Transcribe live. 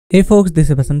Hey folks, this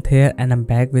is Basant here and I'm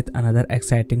back with another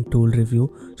exciting tool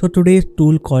review. So today's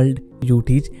tool called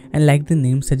Uteach, and like the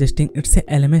name suggesting, it's a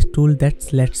LMS tool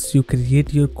that lets you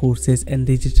create your courses and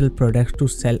digital products to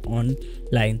sell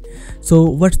online. So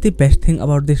what's the best thing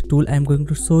about this tool? I'm going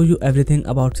to show you everything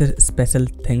about its special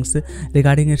things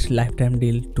regarding its lifetime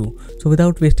deal too. So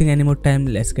without wasting any more time,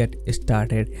 let's get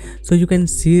started. So you can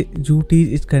see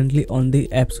Uteach is currently on the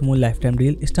upsell lifetime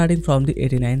deal starting from the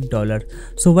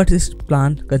 $89. So what is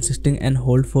plan consisting and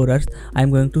hold for us,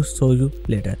 I'm going to show you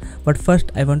later. But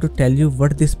first I want to tell you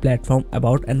what this platform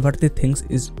about and what the things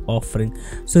is offering.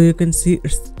 So you can see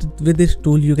with this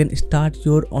tool you can start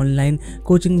your online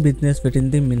coaching business within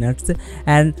the minutes,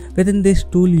 and within this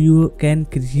tool you can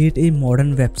create a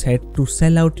modern website to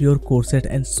sell out your courses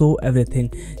and show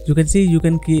everything. You can see you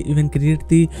can even create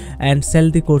the and sell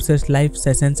the courses, live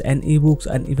sessions and ebooks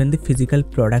and even the physical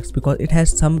products, because it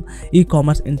has some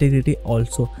e-commerce integrity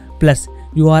also. Plus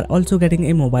you are also getting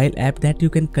a mobile app that you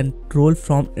can control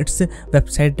from its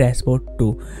website dashboard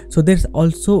too. So there's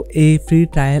also a free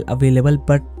trial available,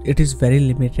 but it is very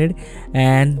limited.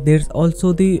 And there's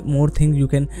also the more thing you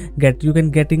can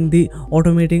getting the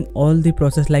automating all the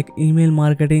process like email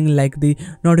marketing, like the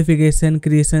notification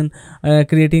creation,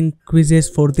 creating quizzes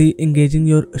for the engaging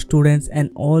your students, and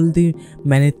all the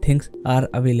many things are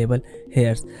available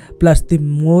here. Plus the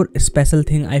more special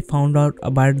thing I found out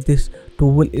about this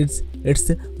tool is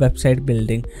its website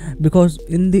building, because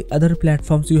in the other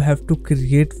platforms you have to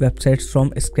create websites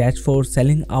from scratch for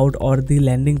selling out or the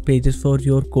landing pages for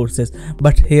your courses,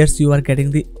 but here you are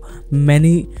getting the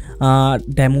many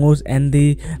demos and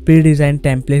the pre-designed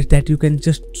templates that you can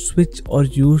just switch or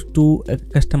use to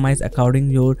customize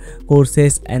according your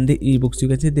courses and the ebooks. You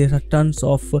can see there are tons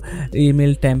of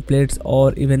email templates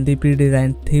or even the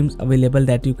pre-designed themes available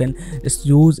that you can just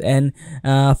use, and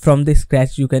from the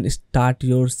scratch you can start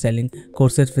your selling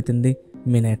courses within the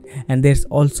minute. And there's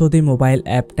also the mobile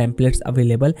app templates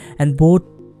available, and both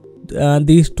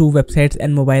these two websites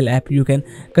and mobile app you can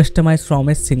customize from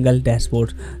a single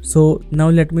dashboard. So now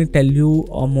let me tell you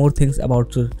more things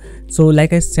about it. So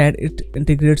like I said, it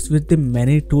integrates with the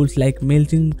many tools like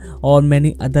MailChimp or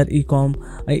many other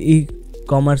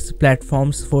e-commerce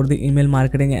platforms for the email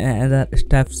marketing and other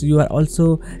stuffs. You are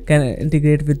also can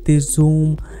integrate with the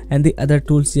Zoom and the other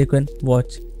tools you can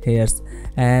watch here.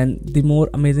 And the more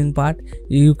amazing part,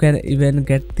 you can even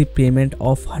get the payment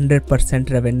of 100%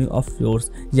 revenue of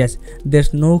yours. Yes,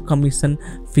 there's no commission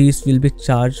fees will be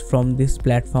charged from these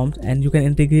platforms, and you can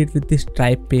integrate with the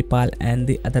Stripe, PayPal and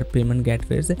the other payment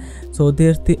gateways. So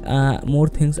there's the more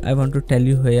things I want to tell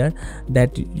you here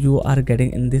that you are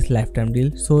getting in this lifetime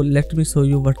deal. So let me show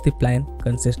you what the plan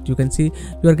consists. You can see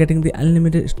you are getting the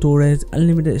unlimited storage,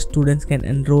 unlimited students can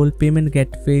enroll, payment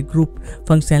gateway, group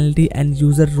functionality and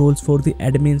user roles for the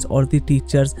admins or the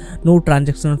teachers, no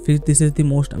transactional fees. This is the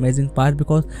most amazing part,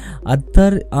 because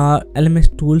other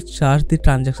LMS tools charge the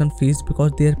transaction fees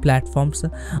because their platforms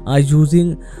are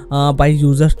using by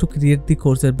users to create the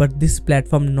courses, but this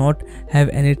platform not have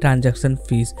any transaction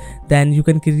fees. Then you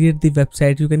can create the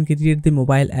website, you can create the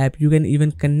mobile app, you can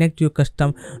even connect your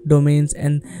custom domains,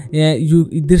 and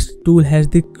this tool has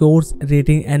the course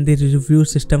rating and the review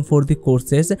system for the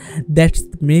courses that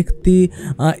make the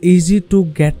easy to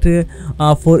get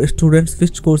for students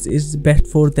which course is best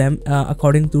for them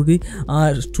according to the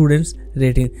students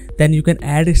rating. Then you can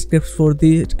add scripts for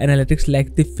the analytics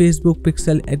like the Facebook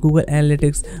Pixel, Google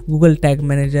Analytics, Google Tag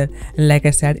Manager, and like I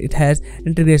said, it has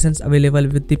integrations available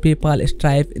with the PayPal,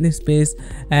 Stripe, InSpace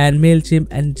and MailChimp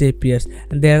and JPS.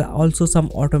 And there are also some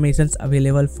automations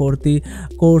available for the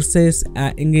courses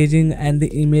engaging and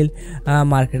the email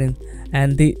marketing.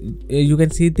 And you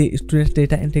can see the students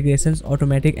data integrations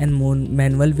automatic and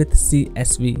manual with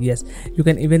CSV. Yes, you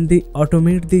can even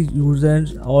automate the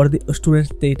users or the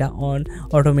students data on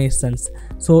automations.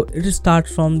 So it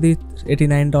starts from the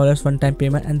 $89 one-time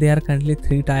payment, and there are currently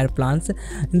 3 tier plans.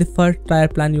 In the first tier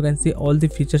plan you can see all the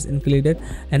features included,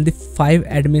 and the 5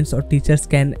 admins or teachers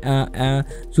can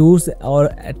use, or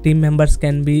team members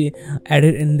can be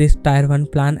added in this tier 1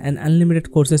 plan, and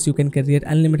unlimited courses you can create,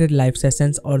 unlimited live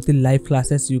sessions or the live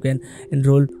classes you can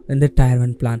enroll in the tier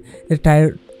 1 plan.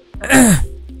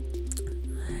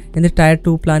 In the tier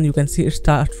 2 plan you can see it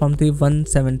starts from the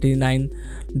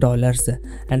 $179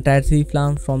 and tier 3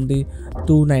 plan from the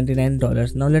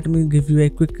 $299. Now let me give you a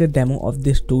quick demo of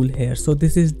this tool here. So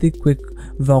this is the quick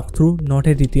walkthrough, not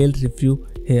a detailed review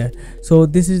here. So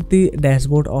this is the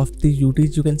dashboard of the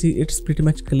Uteach. You can see it's pretty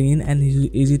much clean and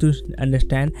easy to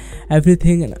understand.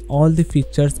 Everything and all the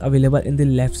features available in the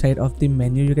left side of the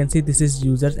menu. You can see this is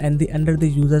users, and under the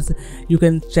users you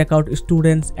can check out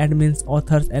students, admins,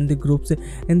 authors, and the groups.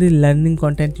 In the learning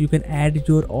content you can add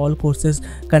your all courses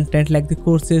content like the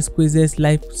courses, quizzes,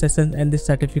 live sessions, and the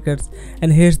certificates.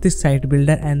 And here's the site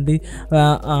builder and the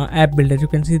app builder. You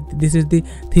can see this is the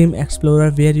theme explorer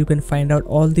where you can find out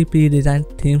all the pre-designed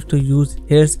themes to use.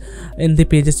 Here's in the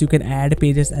pages you can add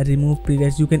pages and remove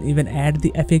pages. You can even add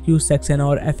the FAQ section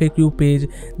or FAQ page.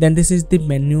 Then this is the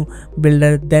menu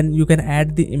builder. Then you can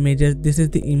add the images. This is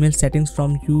the email settings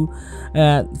from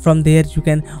there you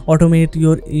can automate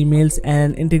your emails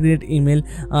and integrate email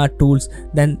tools.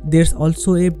 Then there's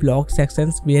also a blog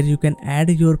sections where you can add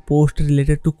your post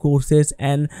related to courses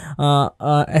and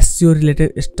SEO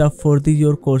related stuff for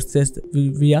your courses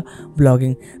via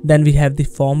blogging. Then we have the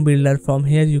form builder. From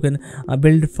here you can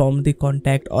build from the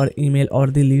contact or email or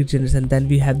the lead generation. Then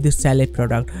we have the sell a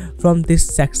product. From this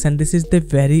section, this is the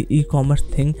very e-commerce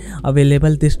thing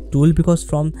available, this tool, because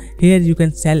from here you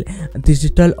can sell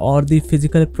digital or the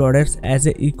physical products as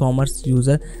a e-commerce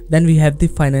user. Then we have the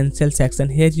financial section.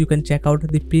 Here you can check out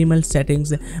the payment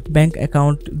settings, bank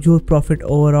account, your profit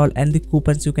overall, and the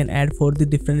coupons you can add for the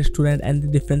different student and the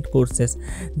different courses.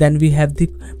 Then we have the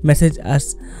message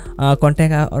us,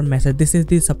 contact us or message. This is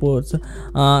the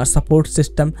support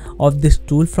system of this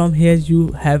tool. From here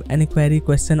you have any query,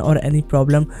 question, or any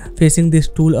problem facing this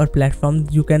tool or platform,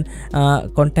 you can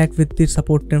contact with the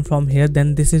support team from here.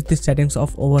 Then this is the settings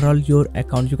of overall your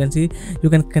account. You can see you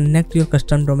can connect your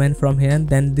custom domain from here.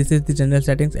 Then this is the general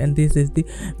settings, and this is the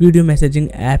video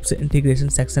messaging apps integration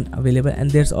section available. And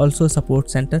there's also support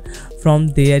center. From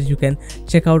there you can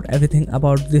check out everything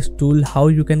about this tool, how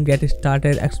you can get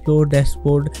started, explore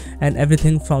dashboard, and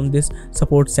everything from this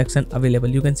support section available.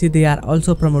 You can see they are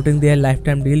also promoting their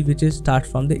lifetime deal, which is start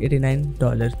from the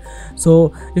 $89.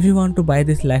 So if you want to buy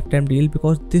this lifetime deal,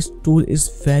 because this tool is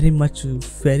very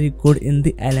good in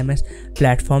the LMS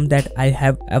platform that I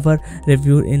have ever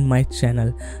reviewed in my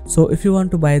channel. So if you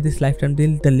want to buy this lifetime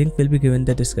deal, the link will be given in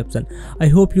the description. I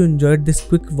hope you enjoyed this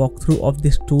quick walkthrough of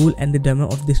this tool and the demo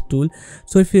of this tool.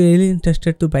 So if you're really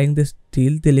interested to buying this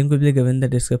deal, the link will be given in the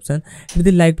description. Hit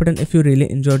the like button if you really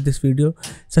enjoyed this video,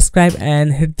 subscribe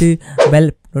and hit the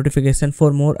bell notification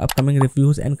for more upcoming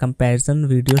reviews and comparison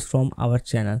videos from our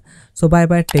channel. So bye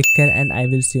bye, take care, and I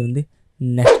will see you in the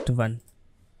next one.